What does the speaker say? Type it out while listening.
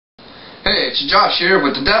Hey, it's Josh here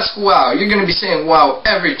with the Deskwow. You're going to be saying wow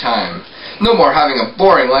every time. No more having a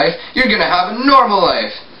boring life. You're going to have a normal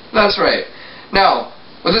life. That's right. Now,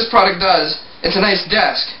 what this product does, it's a nice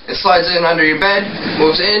desk. It slides in under your bed,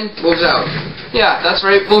 moves in, moves out. Yeah, that's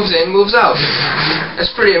right, moves in, moves out.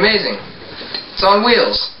 It's pretty amazing. It's on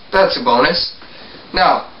wheels. That's a bonus.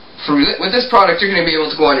 Now, with this product, you're going to be able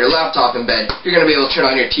to go on your laptop in bed. You're going to be able to turn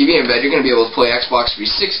on your TV in bed. You're going to be able to play Xbox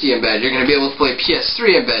 360 in bed. You're going to be able to play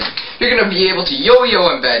PS3 in bed. You're going to be able to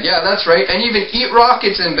yo-yo in bed. Yeah, that's right. And even eat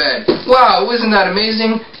rockets in bed. Wow, isn't that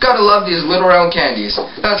amazing? Gotta love these little round candies.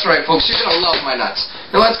 That's right, folks. You're going to love my nuts.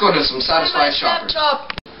 Now let's go to some satisfied shoppers.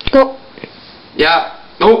 Go. Yeah.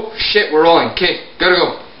 Oh, shit, we're rolling. Okay, gotta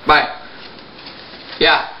go. Bye.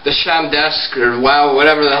 Yeah, the sham desk, or wow,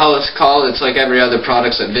 whatever the hell it's called, it's like every other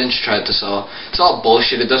product that Vince tried to sell. It's all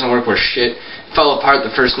bullshit, it doesn't work worth shit. It fell apart the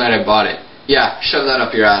first night I bought it. Yeah, shove that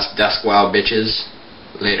up your ass, Deskwow, bitches.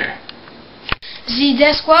 Later. The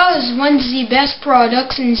Deskwow is one of the best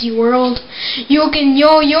products in the world. You can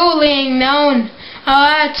yo-yo laying down.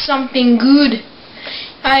 That's something good.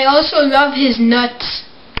 I also love his nuts.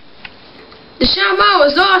 The ShamWow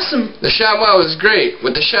is awesome. The ShamWow is great.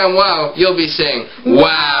 With the ShamWow, you'll be saying,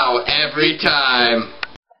 wow, every time.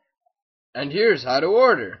 And here's how to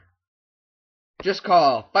order. Just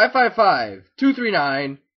call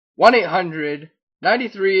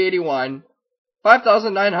 555-239-1-800-9381,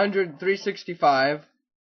 5900-365,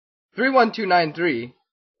 31293,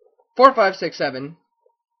 4567,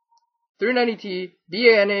 390T,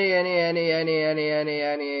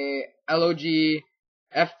 BANANANANANANANALOG,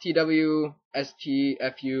 FTW,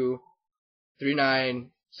 STFU,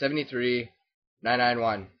 3973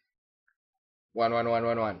 991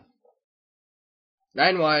 11111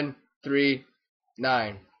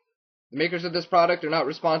 9139. The makers of this product are not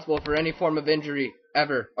responsible for any form of injury,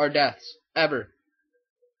 ever, or deaths, ever.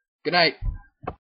 Good night.